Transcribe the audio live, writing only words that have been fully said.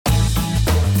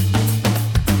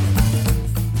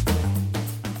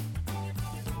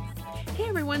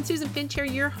everyone. Susan Finch here,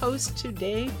 your host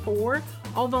today for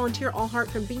All Volunteer, All Heart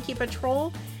from Binky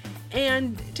Patrol.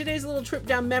 And today's a little trip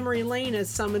down memory lane, as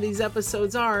some of these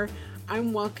episodes are.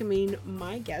 I'm welcoming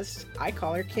my guest. I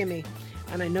call her Kimmy.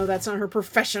 And I know that's not her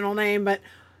professional name, but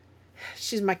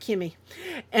she's my Kimmy.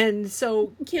 And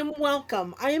so, Kim,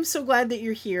 welcome. I am so glad that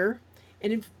you're here.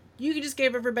 And if you could just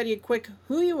give everybody a quick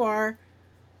who you are,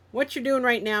 what you're doing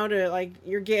right now to like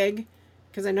your gig,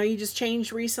 because I know you just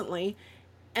changed recently,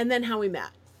 and then how we met.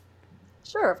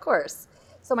 Sure, of course.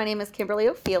 So my name is Kimberly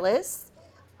Ophelis.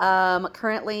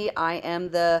 Currently, I am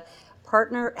the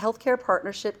Healthcare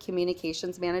Partnership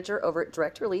Communications Manager over at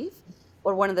Direct Relief.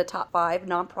 We're one of the top 5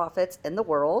 nonprofits in the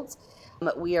world.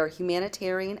 We are a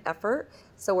humanitarian effort,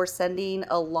 so we're sending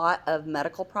a lot of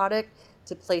medical product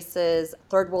to places,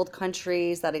 third world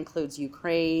countries. That includes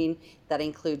Ukraine, that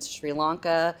includes Sri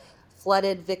Lanka,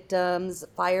 flooded victims,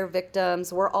 fire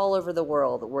victims. We're all over the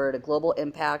world. We're at a global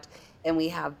impact, and we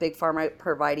have Big Pharma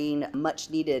providing much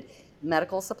needed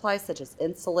medical supplies such as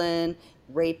insulin,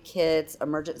 rape kits,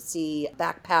 emergency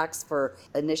backpacks for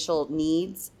initial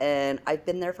needs. And I've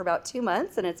been there for about 2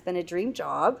 months, and it's been a dream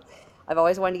job. I've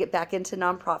always wanted to get back into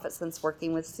nonprofit since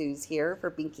working with Suze here for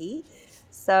Binky.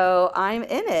 So I'm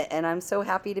in it, and I'm so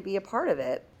happy to be a part of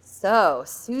it. So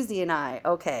Susie and I,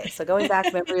 okay, so going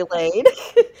back memory lane,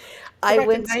 I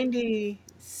went to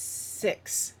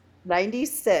 96.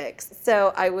 96.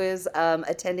 So I was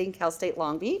attending Cal State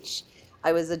Long Beach.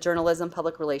 I was a journalism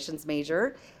public relations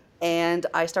major, and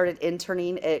I started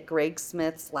interning at Greg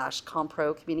Smith /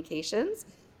 Compro Communications,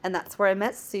 and that's where I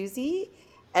met Susie,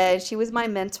 and she was my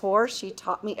mentor. She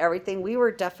taught me everything. We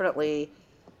were definitely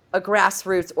a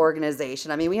grassroots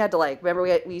organization. I mean, we had to remember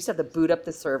we used to have to boot up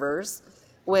the servers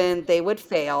when they would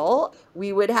fail.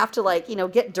 We would have to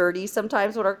get dirty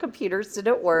sometimes when our computers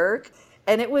didn't work.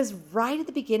 And it was right at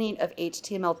the beginning of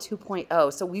HTML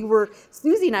 2.0. So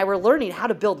Susie and I were learning how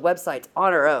to build websites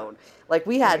on our own.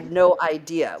 We had no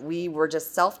idea. We were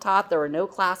just self-taught. There were no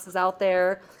classes out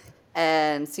there.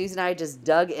 And Susie and I just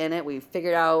dug in it. We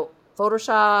figured out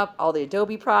Photoshop, all the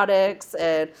Adobe products,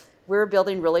 and we were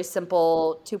building really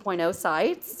simple 2.0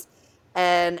 sites.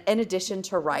 And in addition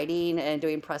to writing and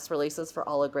doing press releases for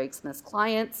all of Greg Smith's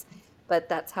clients. But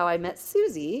that's how I met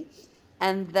Susie.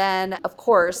 And then, of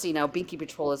course, Binky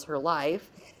Patrol is her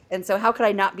life. And so how could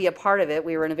I not be a part of it?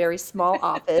 We were in a very small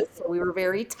office. So we were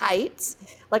very tight,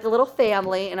 like a little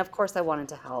family. And of course, I wanted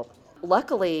to help.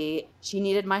 Luckily, she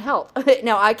needed my help.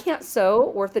 Now, I can't sew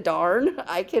worth a darn.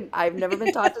 I've never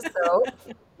been taught to sew.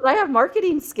 But I have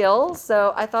marketing skills.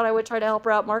 So I thought I would try to help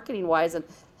her out marketing-wise and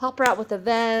help her out with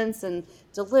events and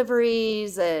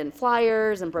deliveries and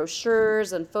flyers and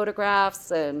brochures and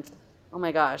photographs and oh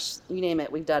my gosh, you name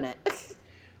it, we've done it.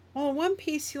 Well, one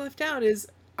piece you left out is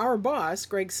our boss,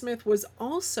 Greg Smith, was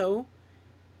also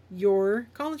your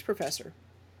college professor.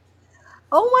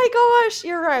 Oh my gosh,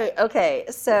 you're right. Okay,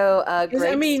 so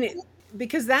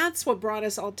because that's what brought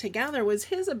us all together was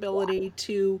his ability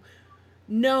to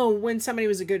know when somebody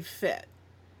was a good fit.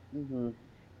 Mm-hmm.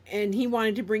 And he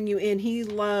wanted to bring you in. He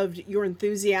loved your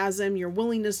enthusiasm, your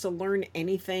willingness to learn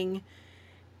anything.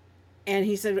 And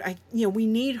he said, we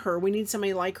need her. We need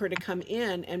somebody like her to come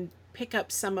in and pick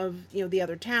up some of, the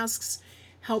other tasks,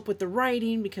 help with the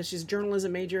writing because she's a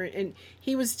journalism major. And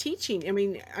he was teaching. I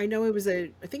mean, I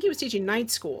think he was teaching night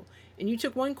school. And you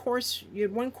took one course, you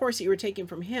had one course that you were taking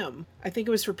from him. I think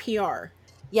it was for PR.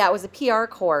 Yeah, it was a PR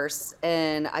course.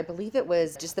 And I believe it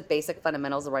was just the basic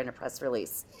fundamentals of writing a press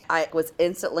release. I was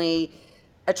instantly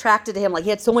attracted to him. He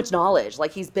had so much knowledge.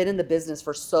 He's been in the business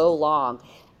for so long.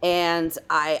 And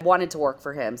I wanted to work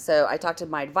for him. So I talked to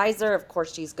my advisor. Of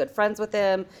course, she's good friends with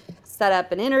him. Set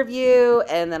up an interview.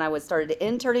 And then I started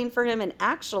interning for him. And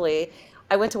actually,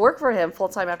 I went to work for him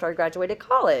full-time after I graduated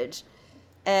college.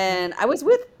 And I was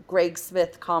with Greg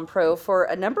Smith Compro for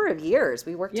a number of years.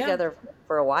 We worked together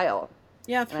for a while.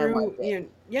 Yeah,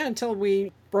 until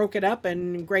we broke it up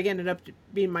and Greg ended up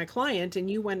being my client and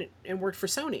you went and worked for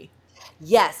Sony.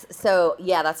 Yes. So,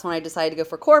 that's when I decided to go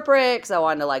for corporate because I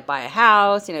wanted to buy a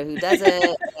house, who does it?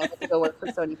 I went to go work for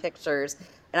Sony Pictures.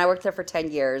 And I worked there for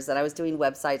 10 years and I was doing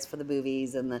websites for the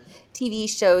movies and the TV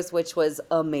shows, which was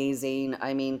amazing.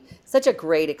 I mean, such a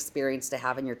great experience to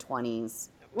have in your 20s.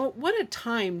 Well, what a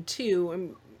time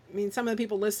too. I mean, some of the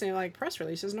people listening press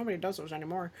releases, nobody does those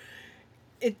anymore.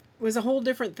 It was a whole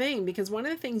different thing because one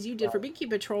of the things you did for Binky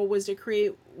Patrol was to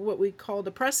create what we call the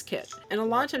press kit. And a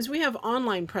lot of times we have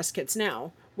online press kits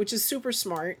now, which is super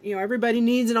smart. Everybody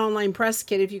needs an online press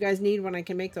kit. If you guys need one, I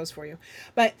can make those for you.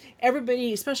 But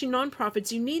everybody, especially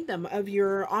nonprofits, you need them of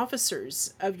your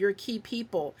officers, of your key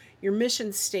people, your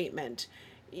mission statement,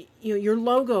 your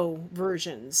logo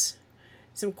versions.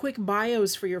 some quick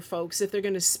bios for your folks if they're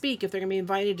going to speak, if they're going to be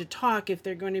invited to talk, if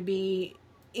they're going to be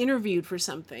interviewed for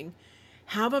something.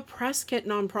 Have a press kit,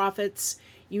 nonprofits.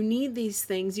 You need these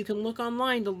things. You can look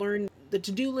online to learn the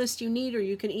to-do list you need, or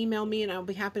you can email me and I'll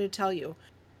be happy to tell you.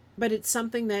 But it's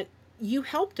something that you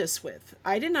helped us with.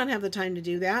 I did not have the time to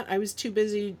do that. I was too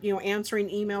busy, answering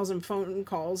emails and phone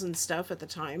calls and stuff at the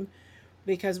time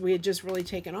because we had just really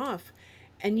taken off.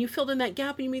 And you filled in that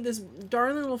gap and you made this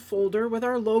darling little folder with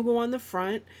our logo on the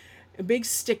front, a big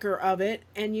sticker of it,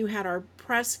 and you had our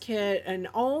press kit and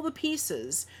all the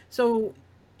pieces. So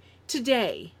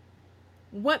today,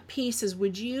 what pieces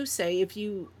would you say,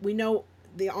 we know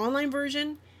the online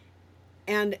version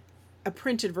and a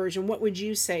printed version, what would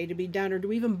you say to be done, or do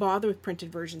we even bother with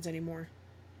printed versions anymore?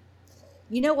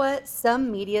 You know what?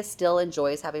 Some media still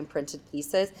enjoys having printed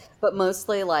pieces, but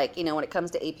mostly like, when it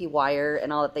comes to AP Wire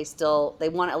and all that, they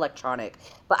want electronic.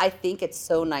 But I think it's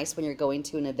so nice when you're going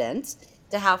to an event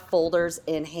to have folders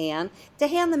in hand, to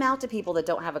hand them out to people that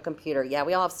don't have a computer. Yeah,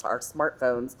 we all have our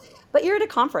smartphones, but you're at a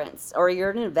conference or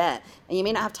you're at an event and you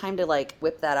may not have time to like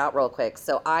whip that out real quick.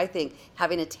 So I think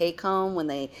having a take home when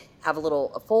they have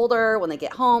a folder, when they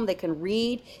get home, they can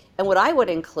read. And what I would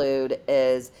include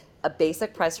is a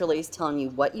basic press release telling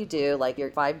you what you do, like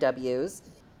your 5Ws,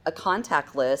 a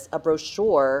contact list, a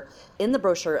brochure, in the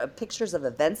brochure of pictures of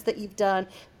events that you've done,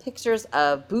 pictures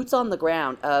of boots on the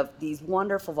ground of these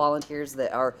wonderful volunteers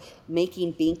that are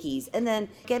making binkies, and then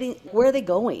where are they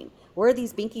going? Where are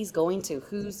these binkies going to?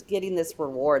 Who's getting this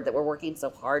reward that we're working so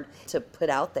hard to put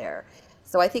out there?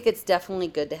 So I think it's definitely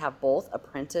good to have both a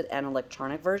printed and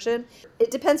electronic version.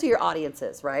 It depends who your audience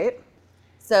is, right?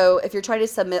 So if you're trying to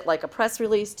submit like a press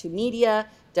release to media,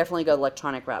 definitely go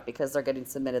electronic route because they're getting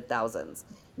submitted thousands.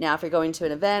 Now, if you're going to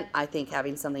an event, I think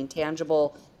having something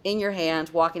tangible in your hand,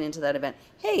 walking into that event,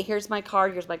 hey, here's my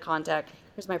card, here's my contact,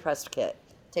 here's my press kit.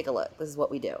 Take a look. This is what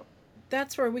we do.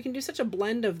 That's where we can do such a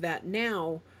blend of that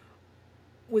now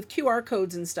with QR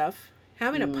codes and stuff.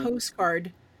 Having a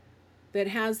postcard that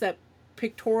has that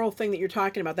pictorial thing that you're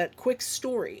talking about, that quick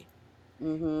story.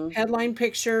 Headline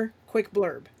picture, quick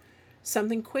blurb.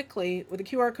 Something quickly with a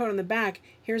QR code on the back.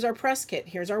 Here's our press kit.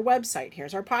 Here's our website.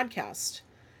 Here's our podcast.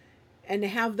 And to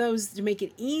have those to make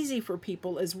it easy for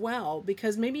people as well,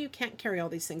 because maybe you can't carry all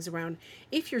these things around.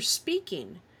 If you're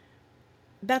speaking,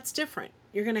 that's different.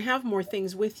 You're going to have more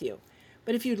things with you.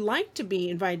 But if you'd like to be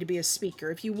invited to be a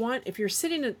speaker, if you're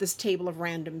sitting at this table of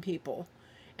random people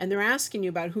and they're asking you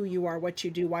about who you are, what you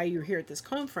do, why you're here at this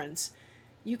conference,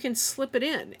 you can slip it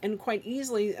in. And quite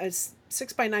easily, a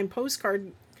 6x9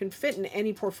 postcard can fit in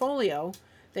any portfolio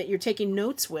that you're taking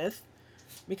notes with,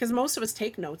 because most of us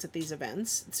take notes at these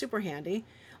events. It's super handy.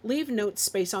 Leave note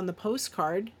space on the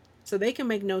postcard so they can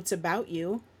make notes about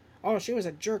you. Oh, she was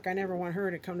a jerk. I never want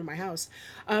her to come to my house.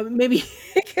 Maybe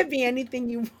it could be anything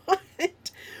you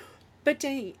want. But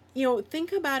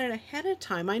think about it ahead of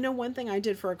time. I know one thing I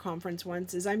did for a conference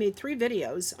once is I made 3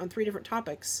 videos on 3 different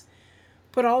topics.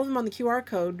 Put all of them on the QR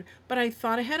code, but I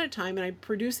thought ahead of time and I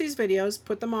produced these videos,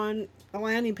 put them on a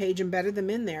landing page, embedded them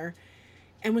in there,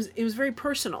 and it was very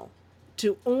personal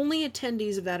to only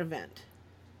attendees of that event.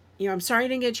 I'm sorry I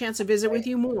didn't get a chance to visit with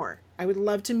you more. I would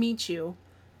love to meet you.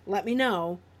 Let me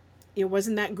know. It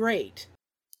wasn't that great.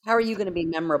 How are you going to be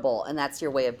memorable? And that's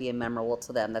your way of being memorable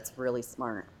to them. That's really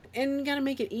smart. And you got to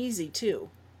make it easy too.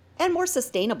 And more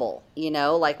sustainable,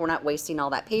 like we're not wasting all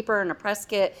that paper and a press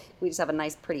kit. We just have a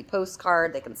nice pretty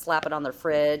postcard. They can slap it on their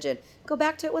fridge and go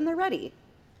back to it when they're ready.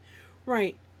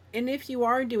 Right. And if you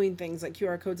are doing things like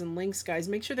QR codes and links, guys,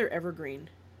 make sure they're evergreen,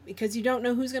 because you don't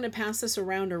know who's going to pass this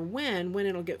around or when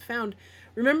it'll get found.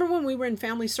 Remember when we were in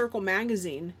Family Circle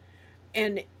magazine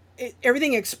and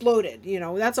everything exploded?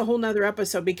 That's a whole nother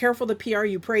episode. Be careful the PR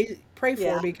you pray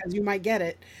for, because you might get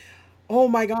it. Oh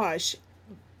my gosh.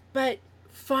 But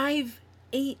 5,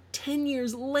 8, 10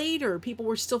 years later, people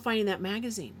were still finding that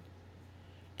magazine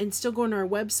and still going to our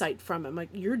website from it. I'm like,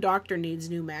 your doctor needs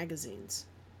new magazines.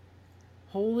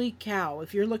 Holy cow.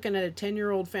 If you're looking at a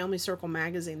 10-year-old Family Circle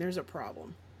magazine, there's a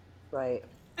problem. Right.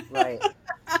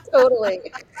 Totally.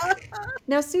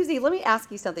 Now, Susie, let me ask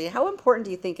you something. How important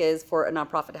do you think it is for a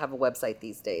nonprofit to have a website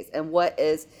these days? And what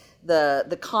is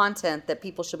the content that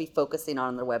people should be focusing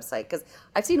on their website? Because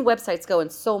I've seen websites go in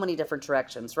so many different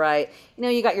directions, right?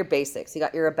 You got your basics, you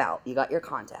got your about, you got your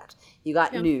contact, you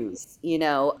got news,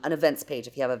 an events page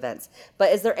if you have events.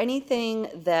 But is there anything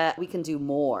that we can do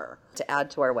more to add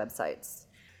to our websites?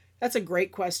 That's a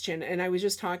great question. And I was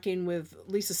just talking with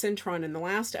Lisa Cintron in the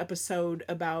last episode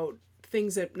about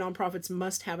things that nonprofits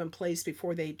must have in place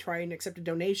before they try and accept a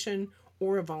donation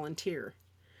or a volunteer.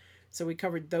 So we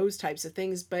covered those types of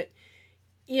things. But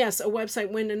yes, a website,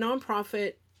 when a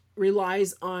nonprofit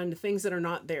relies on things that are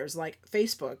not theirs, like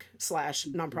Facebook slash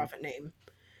Mhm. nonprofit name.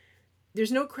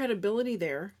 There's no credibility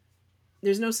there.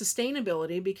 There's no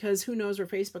sustainability because who knows where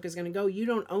Facebook is going to go. You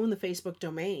don't own the Facebook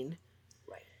domain.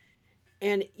 Right.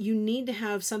 And you need to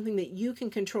have something that you can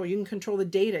control. You can control the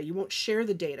data. You won't share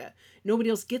the data. Nobody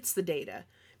else gets the data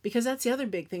because that's the other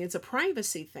big thing. It's a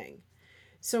privacy thing.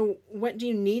 So, what do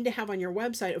you need to have on your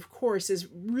website, of course, is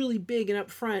really big and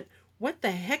upfront. What the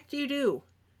heck do you do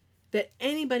that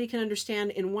anybody can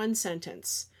understand in one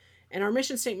sentence? And our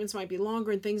mission statements might be longer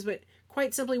and things, but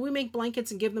quite simply, we make blankets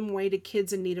and give them away to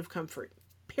kids in need of comfort.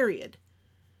 Period.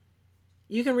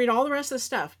 You can read all the rest of the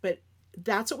stuff, but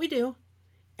that's what we do.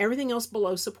 Everything else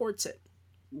below supports it.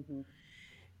 Hmm.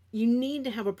 You need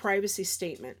to have a privacy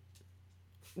statement.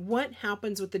 What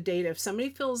happens with the data? If somebody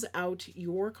fills out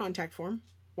your contact form,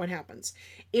 what happens?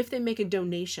 If they make a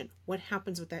donation, what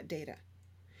happens with that data?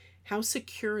 How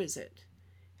secure is it?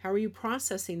 How are you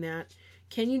processing that?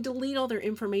 Can you delete all their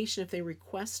information if they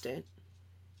request it?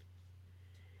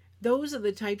 Those are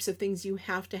the types of things you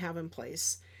have to have in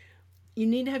place. You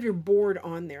need to have your board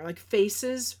on there, like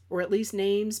faces or at least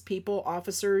names, people,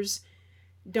 officers.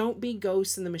 Don't be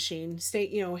ghosts in the machine.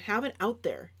 Stay, have it out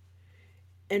there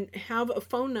and have a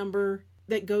phone number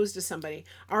that goes to somebody.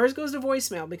 Ours goes to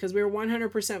voicemail because we're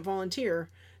 100% volunteer.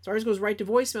 So ours goes right to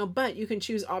voicemail, but you can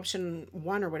choose option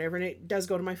 1 or whatever, and it does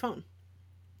go to my phone.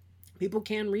 People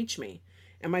can reach me.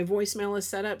 And my voicemail is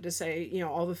set up to say,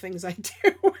 all the things I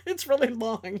do. It's really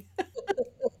long.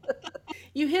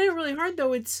 You hit it really hard,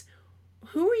 though. It's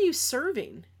who are you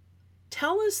serving?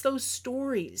 Tell us those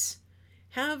stories.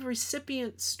 Have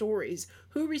recipient stories.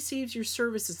 Who receives your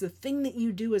services? The thing that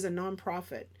you do as a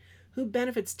nonprofit. Who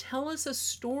benefits? Tell us a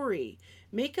story.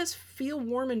 Make us feel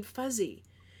warm and fuzzy.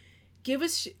 Give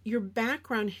us your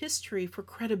background history for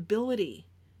credibility.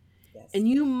 Yes. And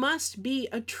you must be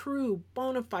a true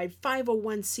bona fide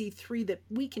 501c3 that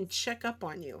we can check up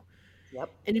on you. Yep.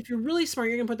 And if you're really smart,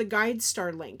 you're going to put the Guide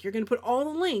Star link. You're going to put all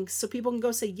the links so people can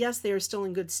go say, yes, they are still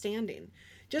in good standing.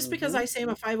 Just because Hmm. I say I'm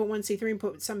a 501c3 and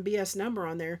put some BS number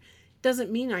on there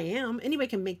doesn't mean I am. Anybody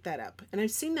can make that up. And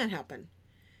I've seen that happen.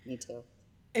 Me too.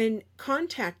 And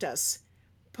contact us.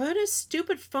 Put a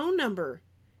stupid phone number.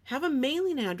 Have a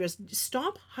mailing address.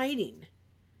 Stop hiding.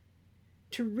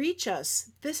 To reach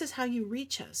us, this is how you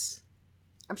reach us.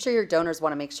 I'm sure your donors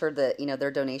want to make sure that,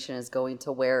 their donation is going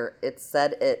to where it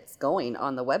said it's going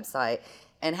on the website.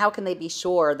 And how can they be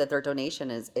sure that their donation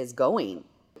is going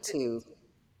to?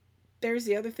 There's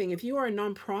the other thing. If you are a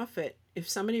nonprofit, if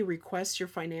somebody requests your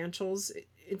financials,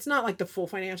 it's not like the full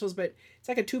financials, but it's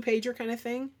like a 2-pager kind of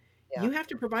thing. Yeah. You have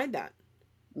to provide that.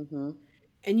 Hmm.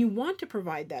 And you want to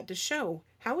provide that to show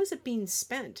how is it being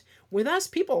spent. With us,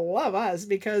 people love us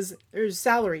because there's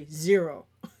salary, 0.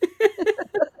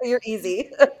 You're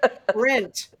easy.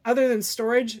 Rent, other than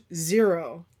storage,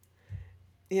 0.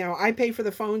 I pay for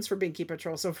the phones for Binky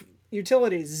Patrol, so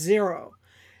utilities, 0.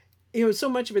 So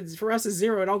much of it for us is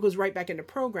 0. It all goes right back into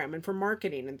program and for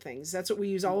marketing and things. That's what we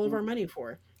use all of Hmm. our money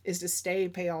for, is to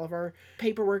pay all of our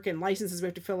paperwork and licenses we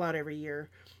have to fill out every year.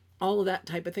 All of that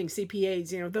type of thing.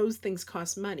 CPAs, those things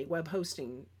cost money. Web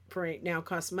hosting for right now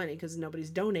costs money because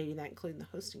nobody's donating that, including the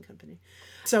hosting company.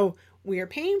 So we are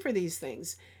paying for these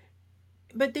things.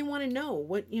 But they want to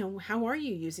know how are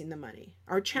you using the money?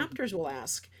 Our chapters will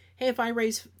ask, hey, if I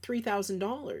raise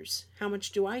 $3,000, how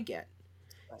much do I get?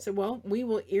 Right. So, well, we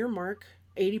will earmark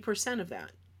 80% of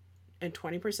that. And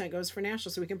 20% goes for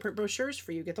national. So we can print brochures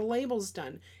for you, get the labels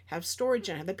done, have storage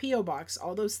and have the P.O. box,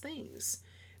 all those things.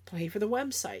 Pay for the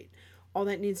website. All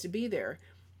that needs to be there.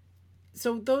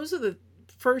 So those are the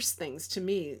first things to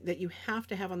me that you have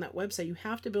to have on that website. You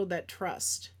have to build that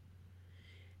trust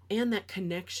and that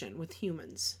connection with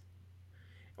humans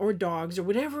or dogs or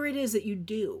whatever it is that you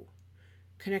do.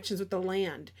 Connections with the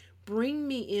land. Bring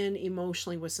me in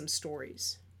emotionally with some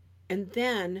stories. And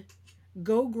then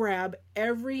go grab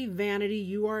every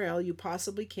vanity URL you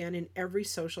possibly can in every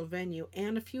social venue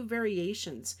and a few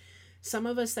variations. Some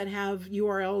of us that have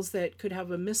URLs that could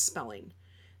have a misspelling,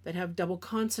 that have double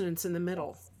consonants in the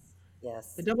middle. The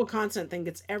Yes. double consonant thing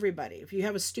gets everybody. If you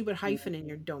have a stupid hyphen in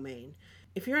your domain.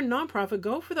 If you're a nonprofit,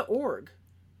 go for the org.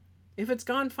 If it's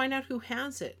gone, find out who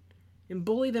has it and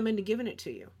bully them into giving it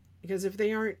to you. Because if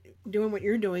they aren't doing what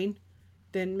you're doing,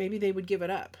 then maybe they would give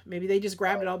it up. Maybe they just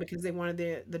grabbed it all because they wanted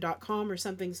the .com or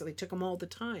something, so they took them all the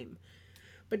time.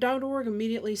 But .org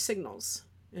immediately signals,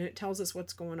 and it tells us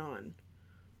what's going on.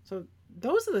 So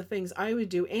those are the things I would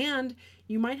do. And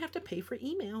you might have to pay for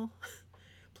email.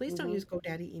 Please don't Hmm. use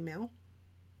GoDaddy email.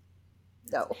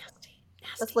 No. Nasty.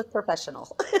 Let's look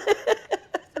professional.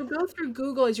 So go through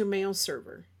Google as your mail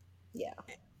server. Yeah.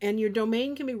 And your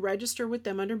domain can be registered with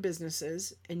them under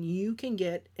businesses, and you can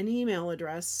get an email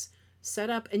address set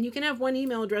up, and you can have one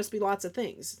email address be lots of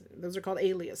things. Those are called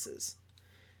aliases.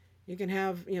 You can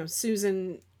have,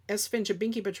 Susan S. Finch at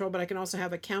Binky Patrol, but I can also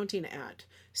have accounting at,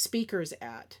 speakers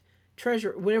at,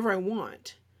 treasurer, whatever I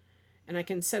want. And I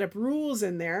can set up rules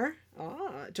in there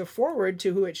to forward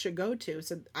to who it should go to.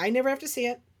 So I never have to see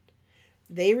it.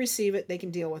 They receive it. They can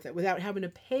deal with it without having to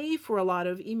pay for a lot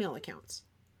of email accounts.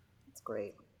 That's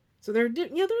great. So they're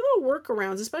little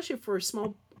workarounds, especially for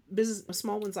small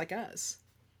ones like us.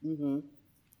 Mm-hmm.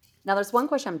 Now, there's one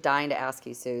question I'm dying to ask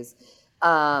you, Suze.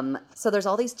 So there's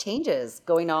all these changes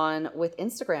going on with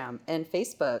Instagram and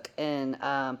Facebook, and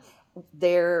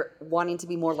they're wanting to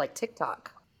be more like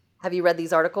TikTok. Have you read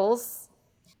these articles?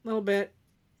 A little bit,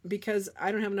 because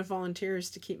I don't have enough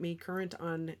volunteers to keep me current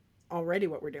on already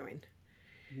what we're doing.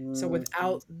 So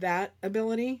without that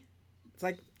ability, it's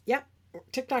like, yep,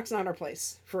 TikTok's not our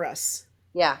place for us.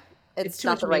 Yeah, it's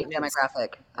not the right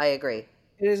demographic. I agree.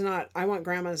 It is not. I want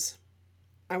grandmas.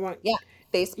 I want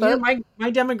Facebook.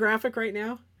 My demographic right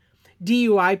now,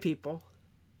 DUI people.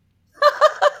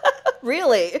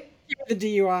 Really? The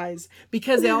DUIs,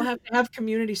 because they all have to have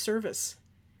community service.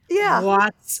 Yeah.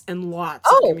 Lots and lots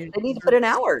of community they need to put in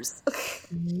hours.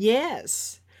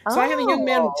 Yes. So I have a young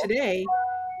man today,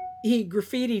 he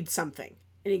graffitied something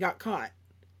and he got caught.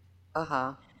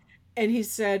 Uh-huh. And he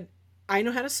said, I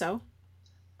know how to sew.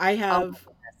 I have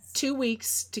 2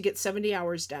 weeks to get 70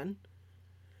 hours done.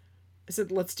 I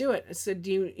said, let's do it. I said,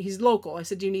 he's local. I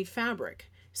said, do you need fabric?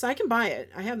 So I can buy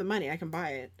it. I have the money. I can buy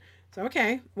it. So,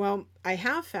 okay, well, I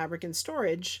have fabric in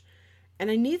storage and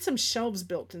I need some shelves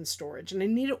built in storage and I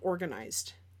need it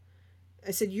organized.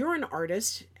 I said, you're an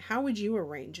artist. How would you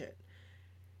arrange it?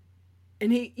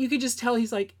 And you could just tell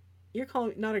he's like, you're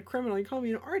calling not a criminal, you're calling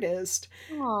me an artist.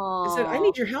 Aww. I said, I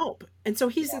need your help. And so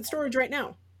he's in storage right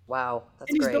now. Wow, that's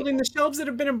and he's great. Building the shelves that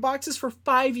have been in boxes for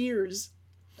 5 years.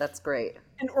 That's great.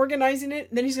 And organizing it.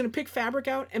 And then he's going to pick fabric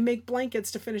out and make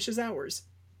blankets to finish his hours.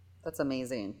 That's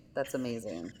amazing. That's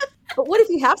amazing. But what if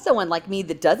you have someone like me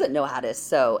that doesn't know how to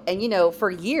sew? And,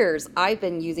 for years, I've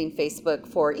been using Facebook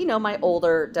for, my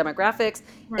older demographics.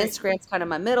 Right. Instagram's kind of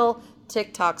my middle.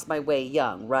 TikTok's my way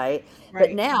young, right?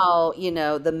 But now,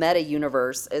 the meta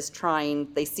universe is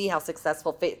they see how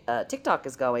successful TikTok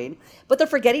is going, but they're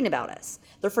forgetting about us.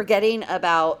 They're forgetting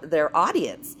about their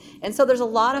audience. And so there's a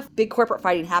lot of big corporate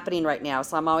fighting happening right now.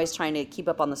 So I'm always trying to keep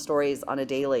up on the stories on a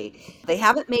daily.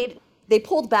 They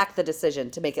pulled back the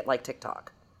decision to make it like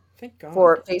TikTok. Thank God.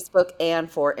 For Facebook and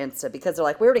for Insta, because they're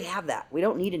like, we already have that. We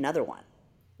don't need another one.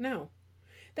 No.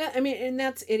 And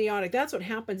that's idiotic. That's what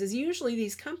happens is usually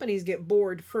these companies get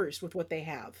bored first with what they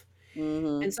have.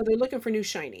 Mm-hmm. And so they're looking for new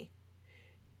shiny.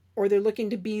 Or they're looking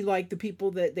to be like the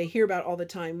people that they hear about all the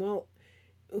time. Well,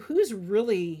 who's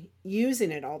really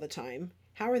using it all the time?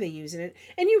 How are they using it?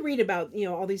 And you read about,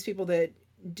 all these people that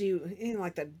do,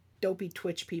 like the dopey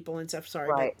Twitch people and stuff. Sorry.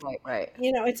 Right.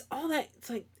 It's all that. It's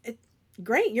like,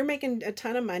 great. You're making a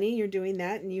ton of money. You're doing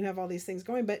that and you have all these things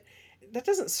going, but that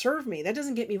doesn't serve me. That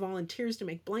doesn't get me volunteers to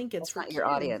make blankets. That's not your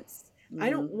audience. Mm-hmm. I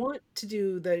don't want to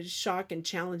do the shock and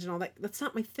challenge and all that. That's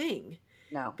not my thing.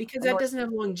 No. Because that doesn't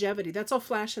have longevity. That's all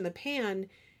flash in the pan,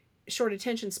 short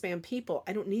attention span people.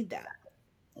 I don't need that.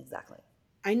 Exactly.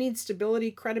 I need stability,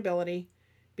 credibility,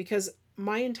 because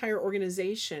my entire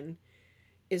organization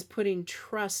is putting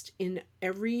trust in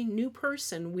every new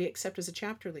person we accept as a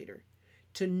chapter leader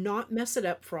to not mess it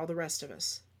up for all the rest of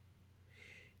us.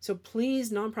 So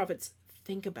please, nonprofits,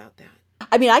 think about that.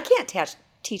 I mean, I can't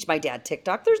teach my dad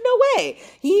TikTok. There's no way.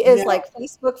 He is like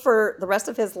Facebook for the rest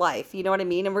of his life. You know what I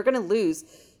mean? And we're going to lose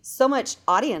so much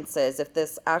audiences if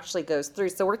this actually goes through.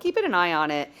 So we're keeping an eye on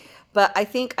it. But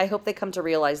I hope they come to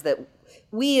realize that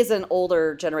we as an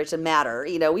older generation matter.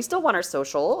 We still want our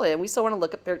social and we still want to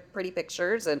look at pretty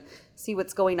pictures and see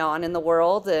what's going on in the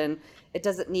world. And it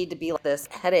doesn't need to be like this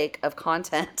headache of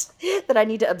content that I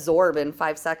need to absorb in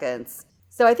 5 seconds.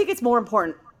 So I think it's more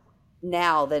important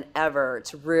now than ever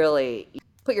to really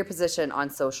put your position on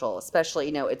social, especially,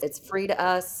 it's free to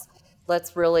us.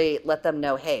 Let's really let them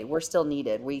know, hey, we're still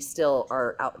needed. We still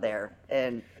are out there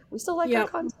and we still like our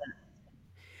content.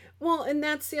 Well, and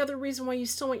that's the other reason why you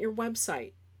still want your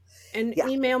website. And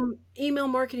email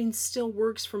marketing still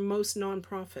works for most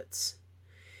nonprofits.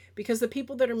 Because the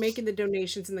people that are making the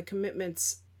donations and the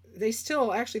commitments, they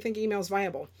still actually think email is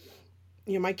viable.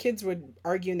 My kids would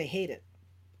argue and they hate it.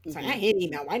 It's like, I hate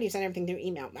email. Why do you send everything through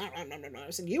email? No. I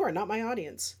said, you are not my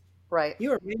audience. Right.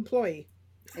 You are my employee.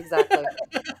 Exactly.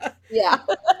 Yeah.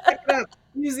 Check it up.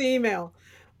 Use the email.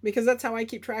 Because that's how I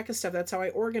keep track of stuff. That's how I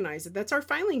organize it. That's our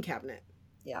filing cabinet.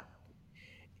 Yeah.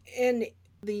 And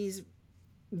these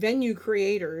venue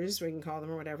creators, we can call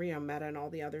them, or whatever, Meta and all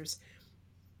the others,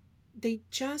 they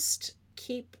just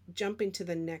keep jumping to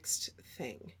the next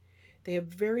thing. They have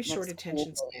very short Next cool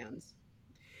attention thing. spans,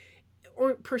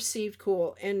 or perceived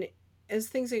cool. And as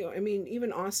things go, I mean,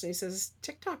 even Austin, he says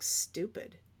TikTok's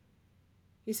stupid.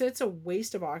 He said it's a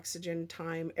waste of oxygen,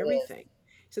 time, It is. everything.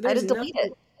 So I had to there's delete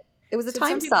nothing. it. It was He a said time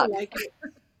some people suck. like it.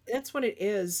 That's what it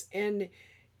is. And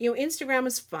Instagram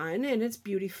is fun and it's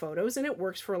beauty photos and it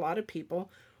works for a lot of people.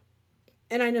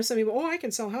 And I know some people, I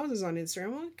can sell houses on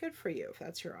Instagram. Well, good for you if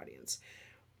that's your audience.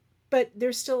 But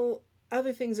there's still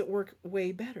other things that work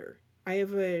way better. I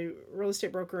have a real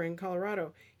estate broker in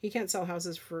Colorado. He can't sell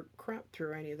houses for crap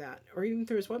through any of that or even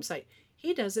through his website.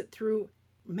 He does it through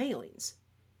mailings,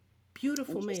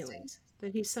 beautiful Interesting. mailings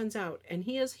that he sends out, and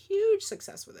he has huge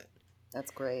success with it. That's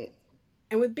great.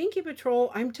 And with Binky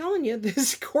Patrol, I'm telling you,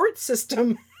 this court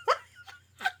system,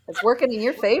 It's working in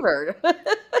your favor.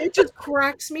 it just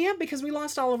cracks me up because we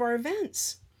lost all of our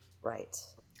events. Right.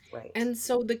 Right. And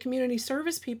so the community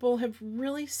service people have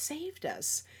really saved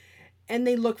us. And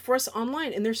they look for us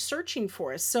online and they're searching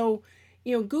for us. So,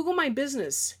 Google My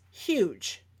Business,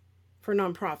 huge for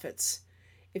nonprofits.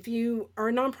 If you are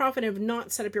a nonprofit and have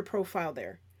not set up your profile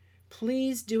there,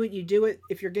 please do it. You do it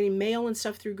if you're getting mail and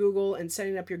stuff through Google and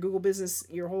setting up your Google business,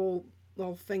 your whole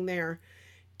little thing there.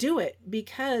 Do it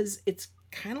because it's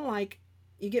kind of like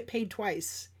you get paid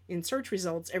twice in search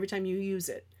results every time you use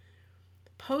it.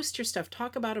 Post your stuff,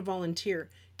 talk about a volunteer,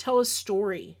 tell a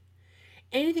story,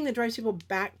 anything that drives people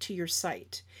back to your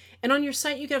site. And on your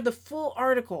site, you can have the full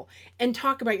article and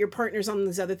talk about your partners on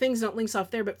these other things, not links off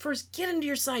there, but first get into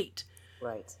your site.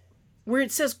 Right. Where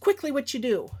it says quickly what you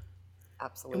do.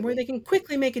 Absolutely. And where they can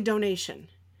quickly make a donation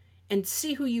and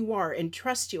see who you are and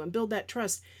trust you and build that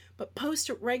trust. But post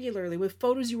it regularly with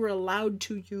photos you were allowed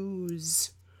to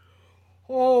use.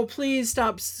 Oh, please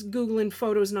stop Googling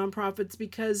photos, nonprofits,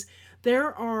 because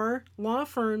there are law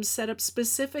firms set up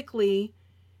specifically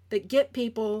that get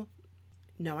people,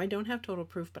 no, I don't have total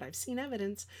proof, but I've seen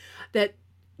evidence, that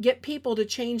get people to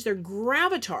change their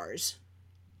gravatars.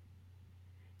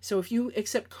 So if you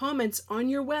accept comments on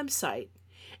your website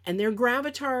and their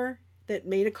gravatar that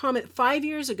made a comment 5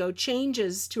 years ago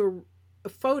changes to a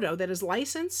photo that is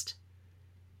licensed,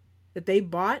 that they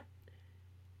bought,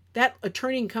 that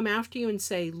attorney can come after you and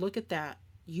say, look at that.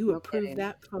 You approved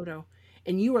that photo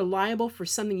and you are liable for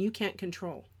something you can't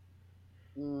control.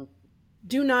 Mm.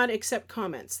 Do not accept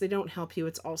comments. They don't help you.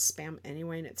 It's all spam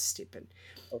anyway, and it's stupid.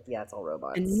 Yeah, it's all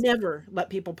robots. And never let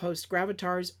people post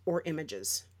gravatars or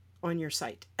images on your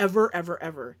site. Ever, ever,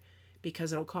 ever.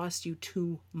 Because it'll cost you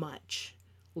too much.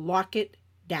 Lock it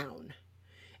down.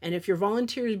 And if your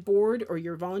volunteers board or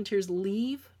your volunteers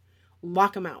leave,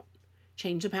 lock them out.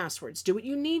 Change the passwords. Do what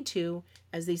you need to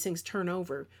as these things turn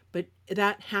over. But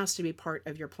that has to be part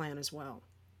of your plan as well.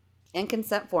 And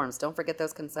consent forms. Don't forget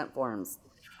those consent forms.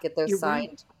 Get those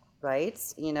signed, right?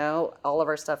 All of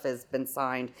our stuff has been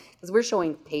signed because we're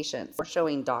showing patients, we're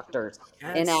showing doctors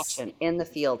in action, in the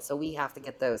field. So we have to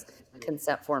get those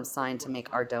consent forms signed to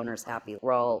make our donors happy.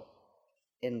 We're all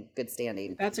in good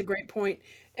standing. That's a great point.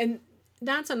 And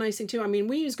that's a nice thing too. I mean,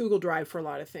 we use Google Drive for a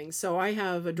lot of things. So I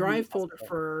have a Drive folder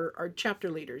for our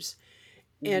chapter leaders.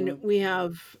 And we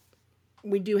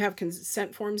do have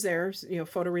consent forms there,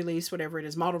 photo release, whatever it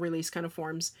is, model release kind of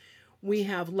forms. We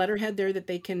have letterhead there that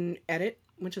they can edit,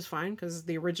 which is fine because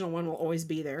the original one will always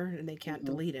be there and they can't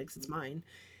delete it because it's mine.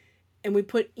 And we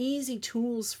put easy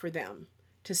tools for them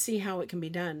to see how it can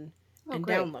be done and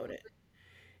great. Download it.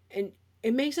 And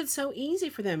it makes it so easy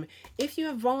for them. If you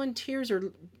have volunteers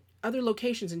or other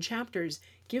locations and chapters,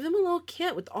 give them a little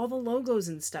kit with all the logos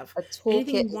and stuff. A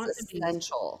toolkit is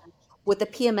essential. With the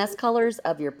PMS colors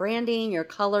of your branding, your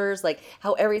colors, like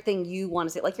how everything you want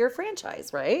to see, like you're a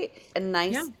franchise, right? A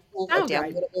nice, a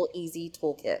downloadable, easy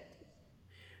toolkit.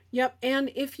 Yep.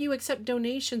 And if you accept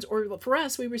donations, or for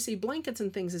us, we receive blankets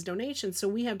and things as donations. So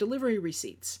we have delivery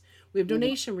receipts. We have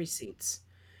donation receipts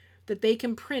that they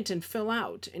can print and fill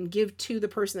out and give to the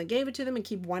person that gave it to them and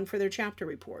keep one for their chapter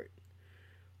report.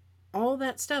 All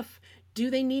that stuff. Do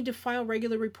they need to file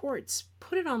regular reports?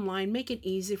 Put it online. Make it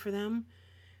easy for them.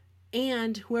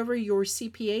 And whoever your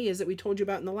CPA is that we told you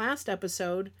about in the last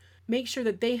episode, make sure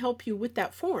that they help you with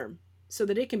that form so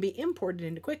that it can be imported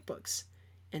into QuickBooks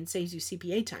and saves you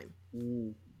CPA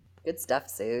time. Good stuff,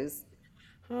 Suze.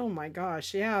 Oh my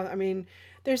gosh. Yeah. I mean,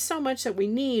 there's so much that we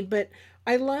need, but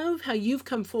I love how you've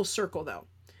come full circle though.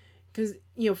 Because,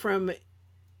 from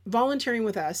volunteering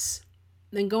with us,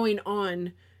 then going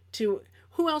on to,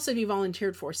 who else have you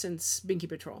volunteered for since Binky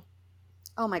Patrol?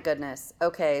 Oh my goodness.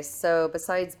 Okay, so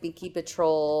besides Beaky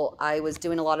Patrol, I was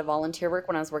doing a lot of volunteer work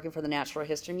when I was working for the Natural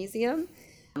History Museum.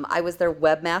 I was their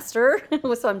webmaster,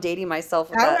 so I'm dating myself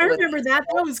with I that. remember that.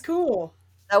 That was cool.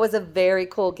 That was a very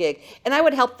cool gig. And I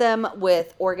would help them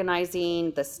with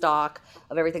organizing the stock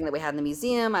of everything that we had in the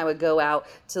museum. I would go out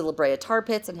to La Brea Tar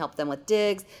Pits and help them with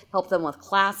digs, help them with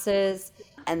classes.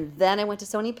 And then I went to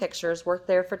Sony Pictures, worked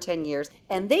there for 10 years.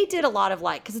 And they did a lot of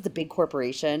because it's a big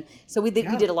corporation. So we did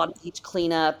a lot of beach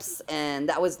cleanups, and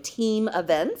that was team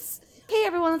events. Hey,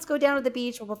 everyone, let's go down to the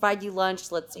beach. We'll provide you lunch.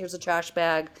 Here's a trash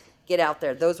bag. Get out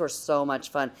there. Those were so much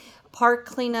fun. Park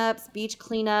cleanups, beach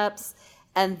cleanups.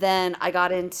 And then I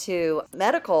got into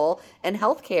medical and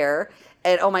healthcare.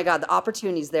 And oh my God, the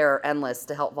opportunities there are endless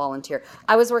to help volunteer.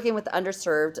 I was working with the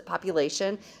underserved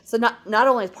population. So not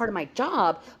only as part of my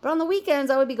job, but on the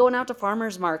weekends, I would be going out to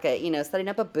farmers market, setting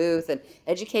up a booth and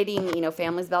educating,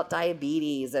 families about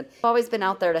diabetes. And I've always been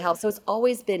out there to help. So it's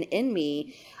always been in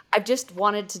me. I've just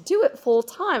wanted to do it full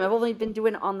time. I've only been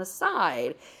doing it on the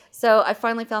side. So I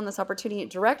finally found this opportunity at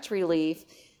Direct Relief.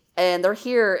 And they're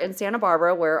here in Santa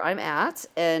Barbara where I'm at,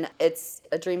 and it's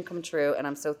a dream come true, and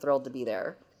I'm so thrilled to be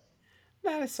there.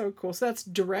 That is so cool. So that's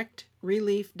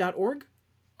directrelief.org?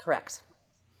 Correct.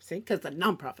 See, because the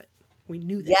nonprofit. We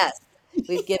knew that. Yes.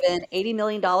 We've given $80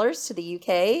 million to the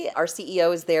UK. Our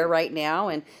CEO is there right now,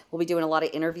 and we'll be doing a lot of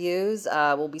interviews.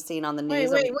 We'll be seeing on the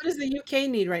news. Wait, what does the UK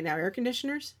need right now? Air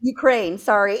conditioners? Ukraine,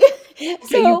 sorry.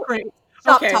 Okay, Ukraine.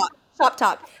 Okay. Shop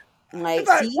talk. My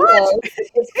CEO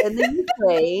is in the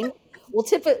Ukraine. Well,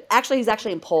 he's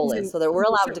actually in Poland, so that we're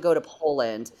allowed to go to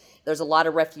Poland. There's a lot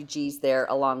of refugees there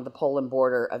along the Poland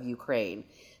border of Ukraine.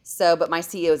 So, but my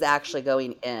CEO is actually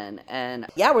going in. And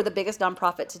yeah, we're the biggest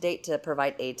nonprofit to date to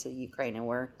provide aid to Ukraine. And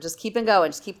we're just keeping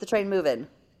going, just keep the train moving.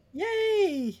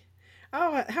 Yay!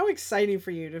 Oh, how exciting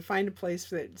for you to find a place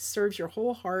that serves your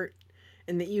whole heart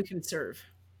and that you can serve.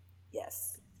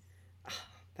 Yes.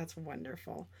 That's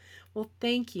wonderful. Well,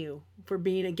 thank you for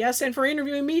being a guest and for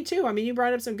interviewing me too. I mean, you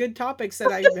brought up some good topics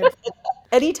that I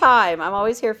Anytime. I'm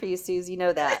always here for you, Suze. You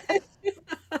know that.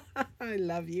 I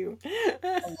love you.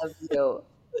 I love you.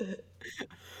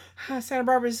 Santa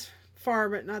Barbara's far,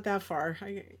 but not that far.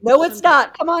 No, it's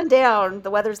not. Come on down. The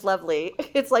weather's lovely.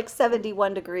 It's like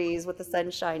 71 degrees with the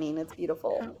sun shining. It's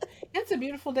beautiful. It's a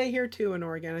beautiful day here too in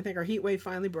Oregon. I think our heat wave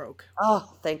finally broke.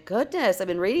 Oh, thank goodness. I've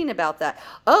been reading about that.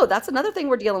 Oh, that's another thing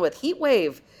we're dealing with. Heat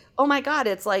wave. Oh my God.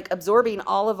 It's like absorbing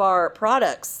all of our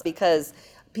products because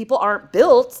people aren't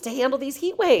built to handle these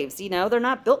heat waves. They're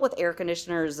not built with air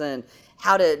conditioners and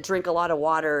how to drink a lot of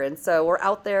water. And so we're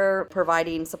out there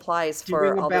providing supplies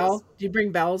for all those. Do you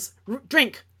bring bells?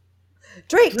 Drink.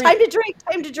 Time to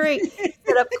drink.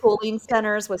 Set up cooling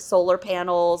centers with solar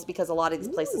panels because a lot of these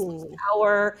places lose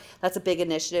power. That's a big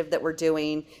initiative that we're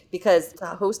doing because to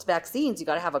host vaccines, you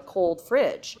got to have a cold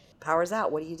fridge. Power's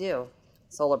out. What do you do?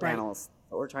 Solar panels.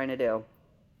 What we're trying to do.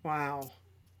 Wow.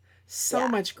 So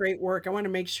much great work. I want to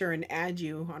make sure and add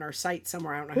you on our site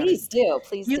somewhere. I don't know Please do.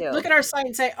 Look at our site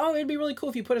and say, oh, it'd be really cool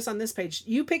if you put us on this page.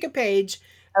 You pick a page.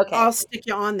 Okay. I'll stick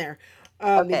you on there.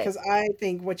 Because I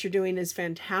think what you're doing is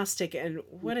fantastic. And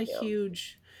what a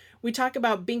huge, we talk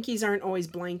about binkies aren't always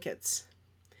blankets.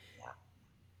 Yeah.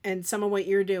 And some of what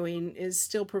you're doing is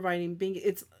still providing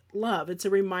it's love. It's a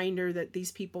reminder that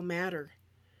these people matter,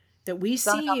 that we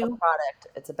see you. It's not about the product.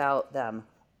 It's about them.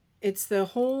 It's the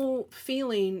whole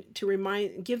feeling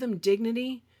to give them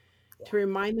dignity, to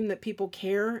remind them that people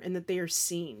care and that they are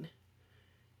seen.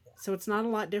 So it's not a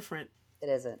lot different. It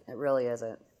isn't. It really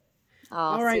isn't. Oh,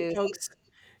 all right, folks.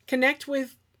 Connect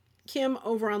with Kim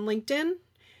over on LinkedIn.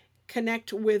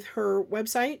 Connect with her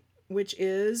website, which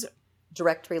is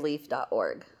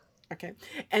directrelief.org. Okay.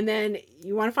 And then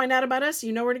you want to find out about us,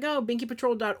 you know where to go,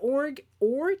 binkypatrol.org,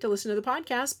 or to listen to the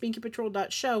podcast,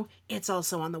 binkypatrol.show. It's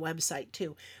also on the website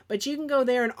too. But you can go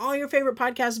there and all your favorite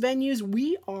podcast venues.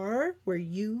 We are where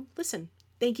you listen.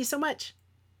 Thank you so much.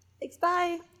 Thanks.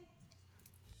 Bye.